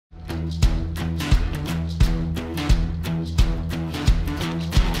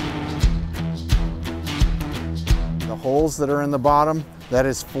The holes that are in the bottom, that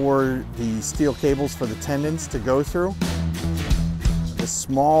is for the steel cables for the tendons to go through. The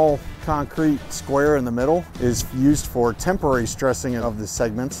small concrete square in the middle is used for temporary stressing of the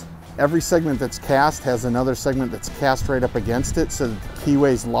segments. Every segment that's cast has another segment that's cast right up against it so that the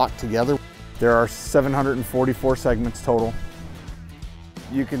keyways lock together. There are 744 segments total.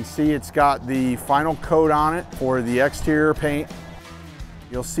 You can see it's got the final coat on it for the exterior paint.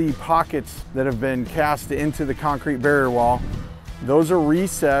 You'll see pockets that have been cast into the concrete barrier wall. Those are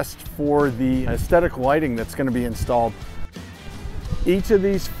recessed for the aesthetic lighting that's going to be installed. Each of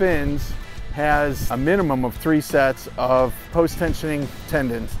these fins has a minimum of 3 sets of post-tensioning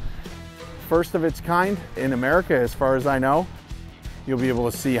tendons. First of its kind in America, as far as I know. You'll be able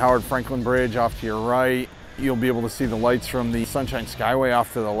to see Howard Franklin Bridge off to your right. You'll be able to see the lights from the Sunshine Skyway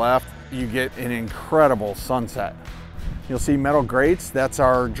off to the left. You get an incredible sunset. You'll see metal grates, that's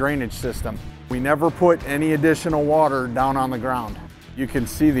our drainage system. We never put any additional water down on the ground. You can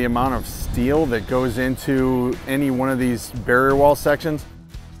see the amount of steel that goes into any one of these barrier wall sections.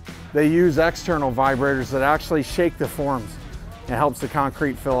 They use external vibrators that actually shake the forms. It helps the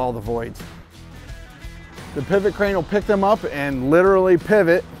concrete fill all the voids. The pivot crane will pick them up and literally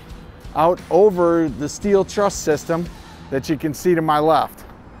pivot out over the steel truss system that you can see to my left.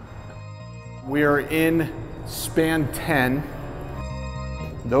 We are in span 10.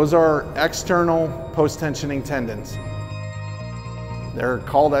 Those are external post-tensioning tendons. They're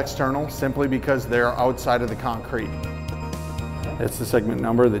called external simply because they're outside of the concrete. That's the segment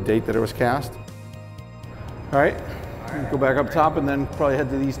number, the date that it was cast. All right, go back up top and then probably head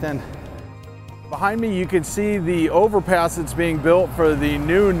to the east end. Behind me, you can see the overpass that's being built for the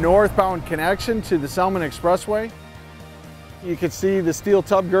new northbound connection to the Selmon Expressway. You can see the steel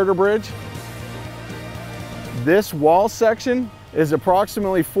tub girder bridge. This wall section is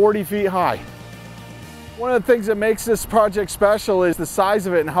approximately 40 feet high. One of the things that makes this project special is the size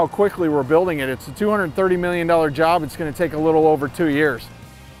of it and how quickly we're building it. It's a $230 million job. It's going to take a little over 2 years.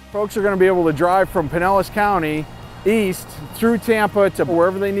 Folks are going to be able to drive from Pinellas County east through Tampa to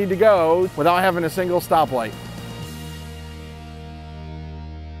wherever they need to go without having a single stoplight.